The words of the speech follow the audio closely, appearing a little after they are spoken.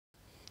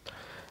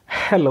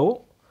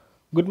Hello,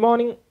 good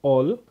morning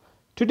all.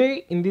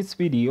 Today in this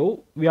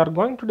video we are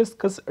going to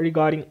discuss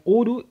regarding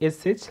Odoo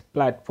SH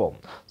platform.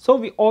 So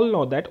we all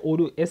know that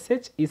Odoo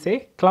SH is a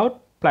cloud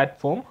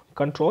platform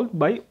controlled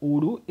by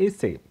Odoo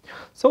SH.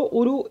 So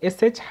Odoo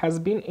SH has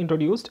been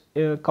introduced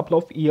a couple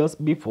of years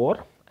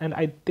before, and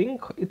I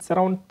think it's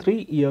around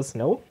 3 years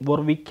now,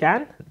 where we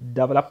can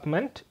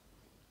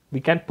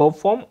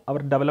perform our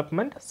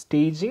development,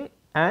 staging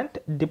and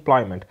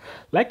deployment.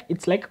 Like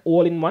it's like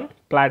all-in-one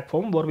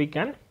platform where we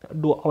can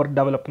do our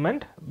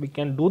development, we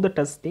can do the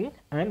testing,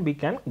 and we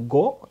can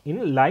go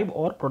in live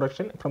or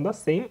production from the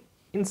same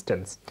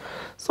instance.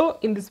 So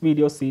in this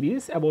video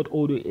series about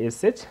Odoo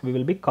SH, we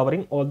will be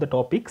covering all the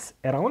topics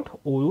around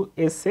Odoo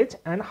SH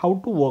and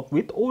how to work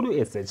with Odoo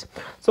SH.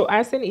 So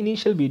as an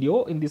initial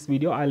video, in this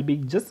video I'll be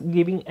just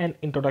giving an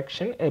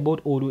introduction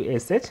about Odoo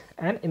SH,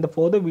 and in the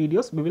further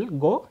videos we will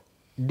go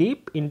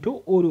deep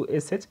into Odoo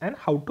SH and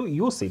how to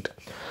use it.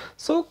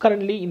 So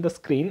currently in the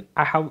screen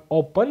I have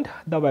opened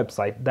the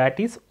website, that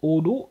is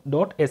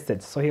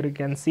Odoo.sh. So here you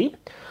can see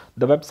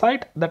the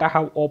website that I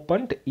have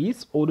opened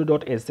is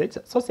Odoo.sh.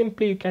 So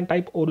simply you can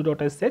type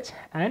Odoo.sh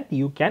and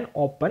you can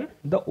open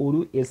the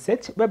Odoo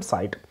SH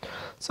website.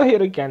 So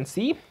here you can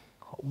see,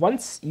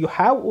 once you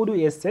have Odoo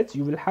SH,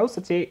 you will have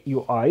such a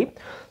UI.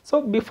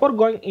 So before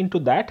going into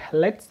that,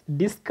 let's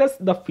discuss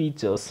the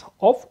features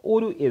of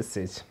Odoo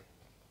SH.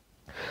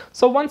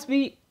 So once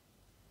we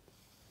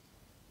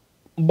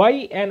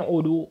buy an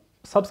Odoo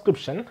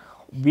subscription,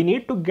 we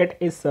need to get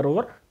a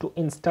server to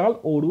install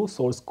Odoo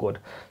source code.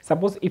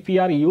 Suppose if we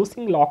are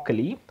using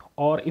locally,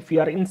 or if we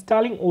are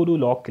installing Odoo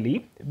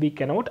locally, we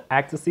cannot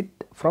access it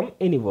from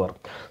anywhere.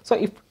 So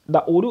if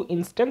the Odoo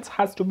instance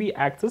has to be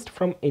accessed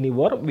from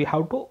anywhere, we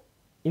have to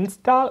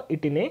install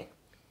it in a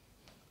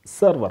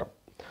server.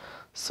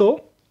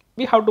 So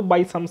we have to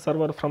buy some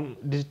server from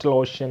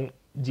DigitalOcean,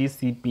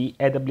 GCP,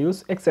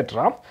 AWS,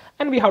 etc.,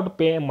 and we have to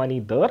pay money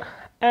there,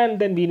 and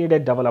then we need a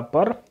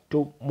developer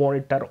to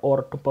monitor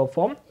or to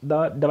perform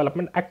the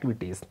development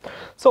activities.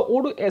 So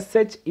Odoo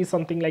SH is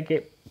something like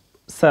a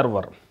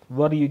server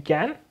where you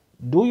can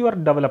do your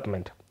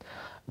development,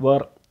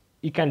 where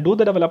you can do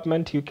the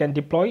development, you can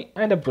deploy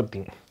and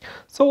everything.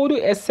 So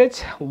Odoo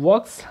SH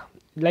works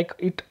like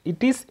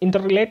it is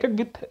interrelated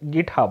with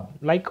GitHub.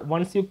 Like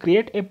once you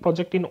create a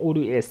project in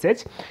Odoo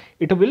SH,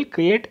 it will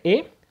create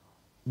a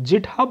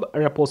GitHub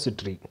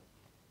repository.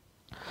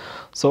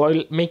 So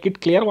I'll make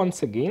it clear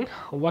once again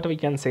what we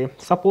can say.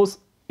 Suppose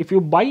if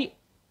you buy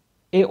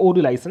a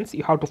Odoo license,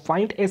 you have to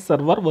find a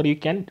server where you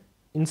can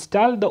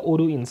install the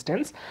Odoo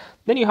instance,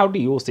 then you have to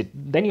use it,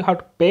 then you have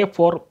to pay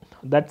for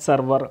that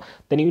server,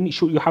 then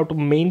you have to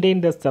maintain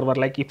the server.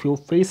 Like if you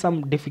face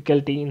some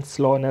difficulty in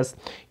slowness,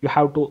 you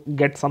have to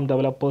get some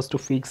developers to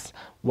fix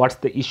what's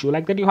the issue,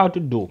 like that you have to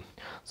do.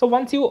 So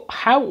once you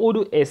have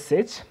Odoo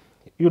SH,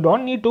 you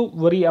don't need to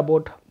worry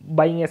about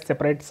buying a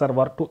separate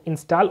server to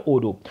install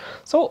Odoo.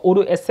 So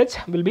Odoo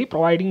SH will be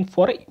providing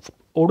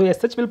Odoo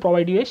SH will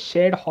provide you a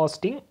shared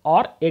hosting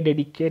or a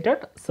dedicated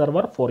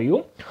server for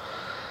you.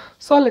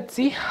 So let's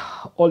see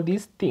all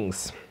these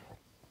things.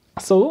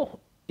 So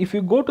if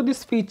you go to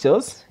these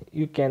features,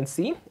 you can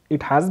see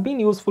it has been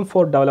useful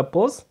for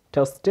developers,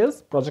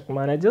 testers, project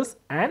managers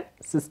and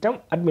system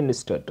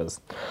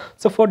administrators.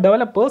 So for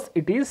developers,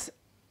 it is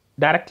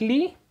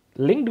directly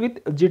linked with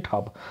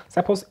GitHub.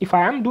 Suppose if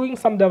I am doing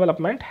some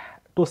development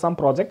to some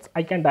projects,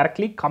 I can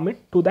directly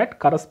commit to that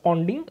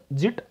corresponding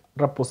Git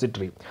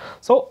repository.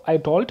 So I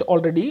told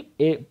already,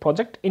 a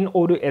project in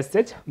Odoo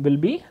SH will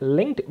be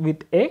linked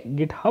with a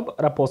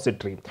GitHub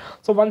repository.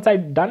 So once I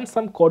done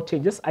some code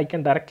changes, I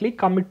can directly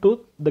commit to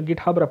the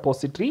GitHub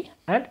repository,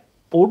 and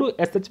Odoo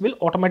SH will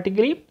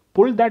automatically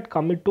pull that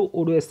commit to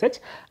Odoo SH,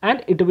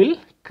 and it will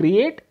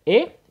create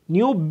a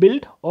new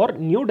build or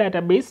new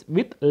database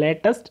with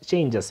latest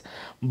changes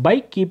by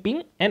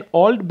keeping an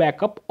old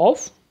backup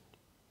of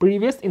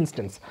previous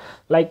instance.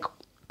 Like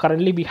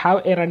currently we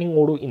have a running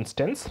Odoo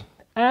instance,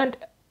 and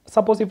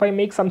suppose if I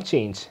make some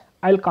change,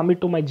 I'll commit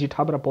to my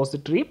GitHub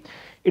repository,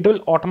 it will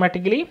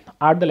automatically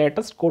add the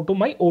latest code to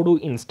my Odoo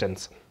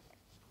instance.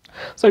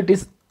 So it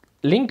is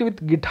linked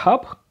with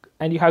GitHub,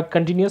 and you have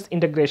continuous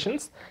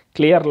integrations,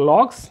 clear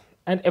logs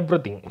and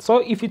everything. So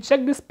if you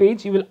check this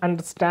page, you will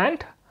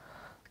understand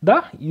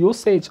the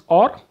usage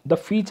or the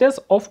features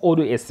of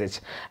Odoo SH.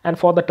 And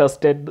for the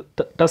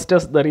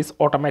testers, there is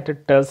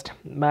automated test,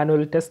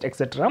 manual test,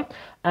 etc.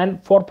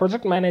 And for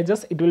project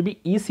managers, it will be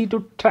easy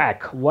to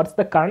track what's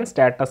the current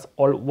status,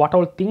 or what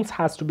all things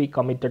has to be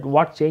committed,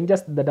 what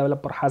changes the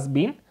developer has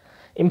been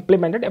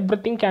implemented,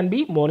 everything can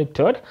be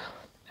monitored.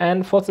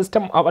 And for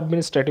system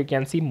administrator, you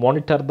can see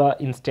monitor the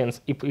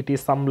instance. If it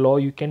is some low,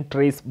 you can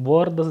trace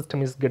where the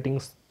system is getting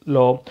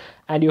low,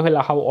 and you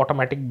will have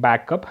automatic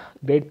backup,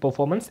 great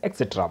performance,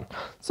 etc.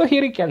 So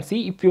here you can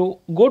see, if you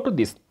go to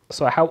this,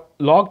 so I have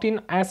logged in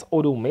as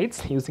Odoo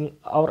mates using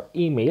our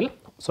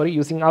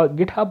using our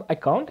GitHub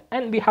account,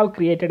 and we have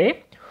created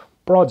a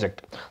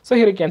project. So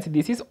here you can see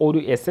this is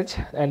Odoo SH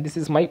and this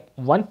is my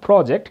one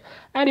project,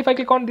 and if I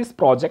click on this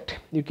project,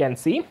 you can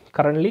see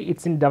currently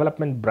it's in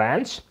development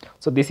branch.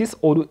 So this is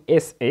Odoo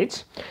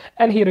SH,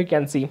 and here you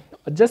can see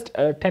just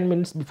 10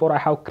 minutes before I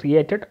have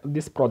created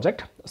this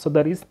project. So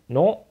there is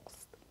no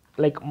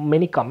like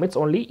many commits,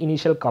 only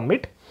initial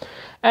commit.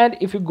 And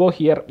if you go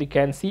here, you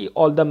can see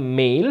all the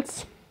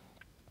mails,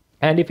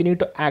 and if you need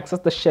to access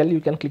the shell, you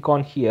can click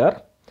on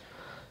here.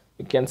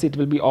 You can see it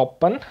will be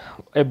open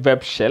a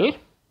web shell,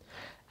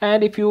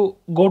 and if you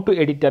go to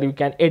editor, you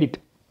can edit.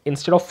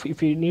 Instead of,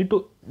 if you need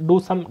to do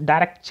some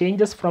direct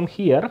changes from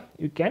here,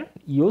 you can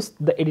use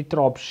the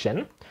editor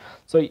option.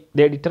 So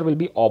the editor will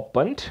be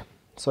opened.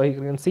 So you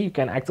can see you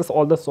can access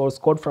all the source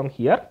code from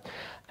here.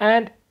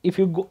 And if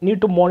you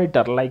need to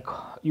monitor, like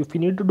if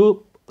you need to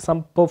do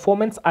some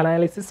performance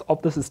analysis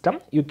of the system,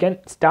 you can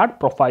start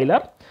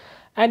profiler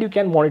and you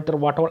can monitor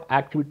whatever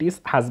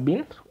activities has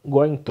been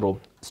going through.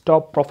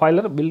 Stop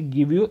profiler will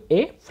give you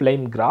a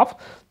flame graph.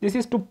 This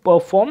is to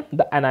perform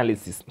the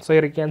analysis. So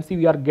here you can see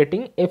we are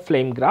getting a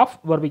flame graph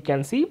where we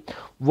can see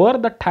where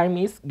the time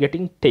is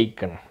getting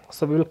taken.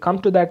 So we will come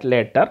to that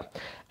later,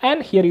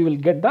 and here you will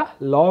get the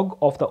log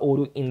of the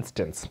Odoo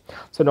instance.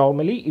 So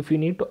normally if you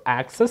need to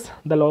access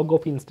the log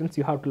of instance,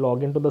 you have to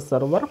log into the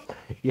server,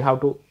 you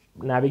have to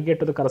navigate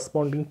to the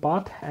corresponding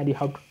path, and you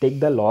have to take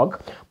the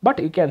log. But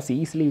you can see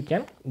easily you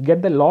can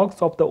get the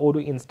logs of the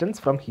Odoo instance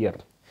from here.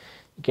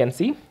 You can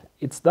see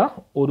it's the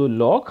Odoo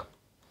log,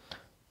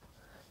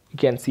 you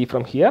can see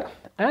from here,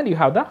 and you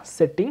have the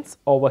settings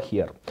over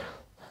here.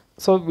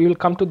 So we will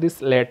come to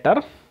this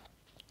later.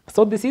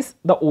 So this is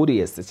the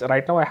Odoo SH.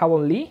 Right now I have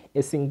only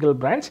a single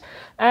branch,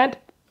 and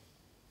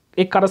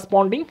a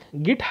corresponding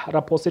Git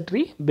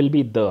repository will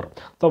be there.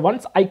 So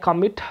once I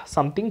commit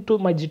something to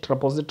my Git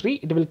repository,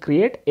 it will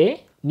create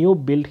a new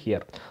build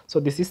here. So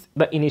this is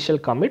the initial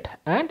commit,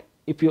 and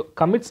if you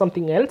commit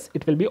something else,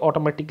 it will be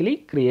automatically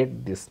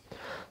create this.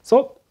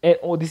 So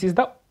this is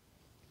the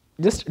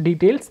just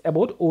details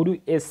about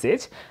Odoo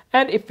SH.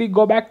 And if we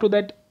go back to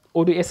that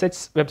Odoo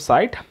SH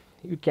website,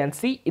 you can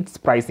see its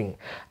pricing.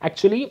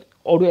 Actually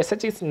Odoo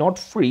SH is not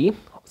free.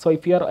 So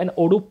if you are an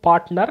Odoo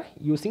partner,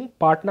 using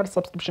partner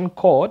subscription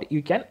code,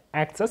 you can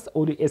access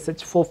Odoo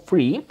SH for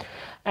free.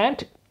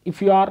 And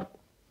if you are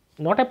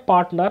not a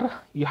partner,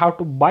 you have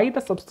to buy the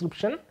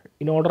subscription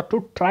in order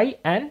to try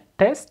and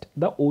test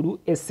the Odoo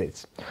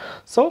SH.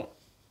 So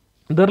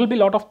there will be a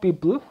lot of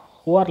people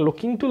who are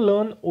looking to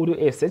learn Odoo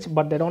SH,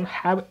 but they don't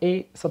have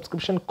a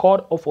subscription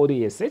code of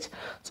Odoo SH.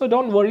 So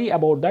don't worry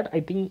about that. I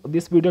think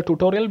this video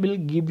tutorial will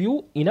give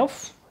you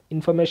enough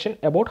information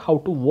about how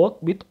to work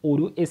with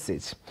Odoo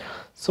SH.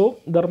 So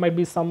there might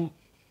be some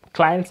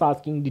clients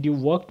asking, did you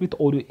work with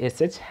Odoo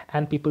SH?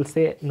 And people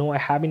say, no, I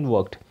haven't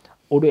worked.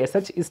 Odoo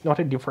SH is not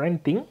a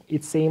different thing.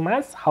 It's same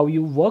as how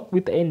you work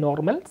with a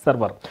normal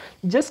server.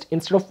 Just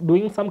instead of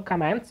doing some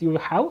commands, you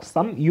have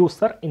some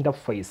user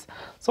interface.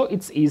 So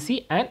it's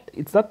easy, and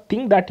it's a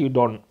thing that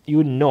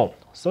you know.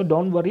 So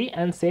don't worry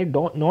and say,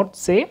 not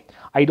say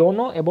I don't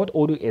know about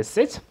Odoo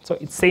SH. So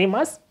it's same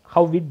as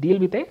how we deal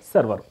with a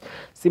server.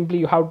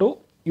 Simply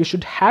you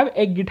should have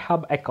a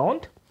GitHub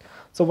account.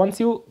 So once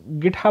you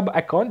GitHub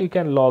account, you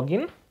can log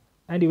in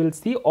and you will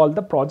see all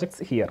the projects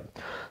here.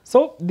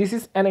 So this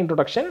is an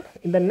introduction.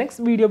 In the next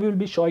video, we will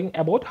be showing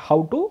about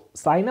how to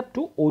sign up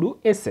to Odoo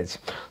SH.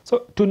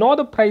 So to know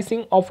the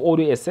pricing of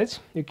Odoo SH,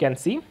 you can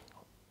see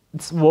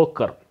it's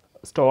worker,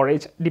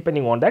 storage,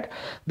 depending on that.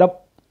 The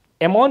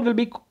amount will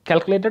be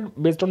calculated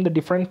based on the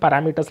different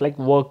parameters like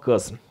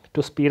workers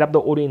to speed up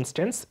the Odoo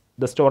instance,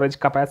 the storage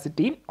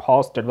capacity,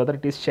 hosted, whether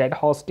it is shared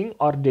hosting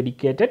or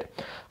dedicated,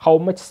 how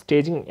much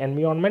staging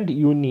environment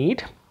you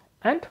need,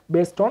 and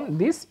based on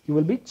this you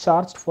will be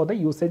charged for the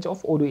usage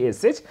of Odoo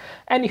SH.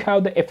 And you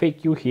have the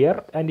FAQ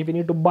here, and if you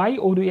need to buy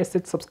Odoo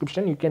SH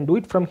subscription, you can do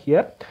it from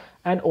here,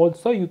 and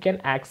also you can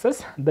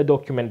access the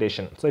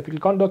documentation. So if you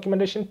click on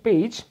documentation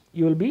page,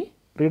 you will be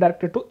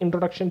redirected to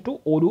introduction to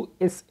Odoo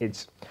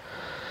SH.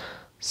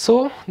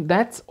 So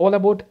that's all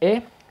about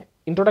a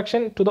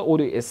introduction to the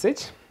Odoo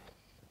SH.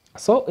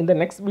 So in the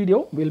next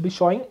video, we'll be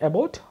showing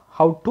about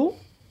how to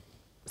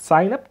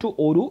sign up to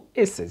Odoo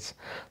SH.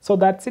 So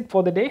that's it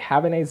for the day.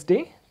 Have a nice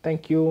day.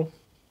 Thank you.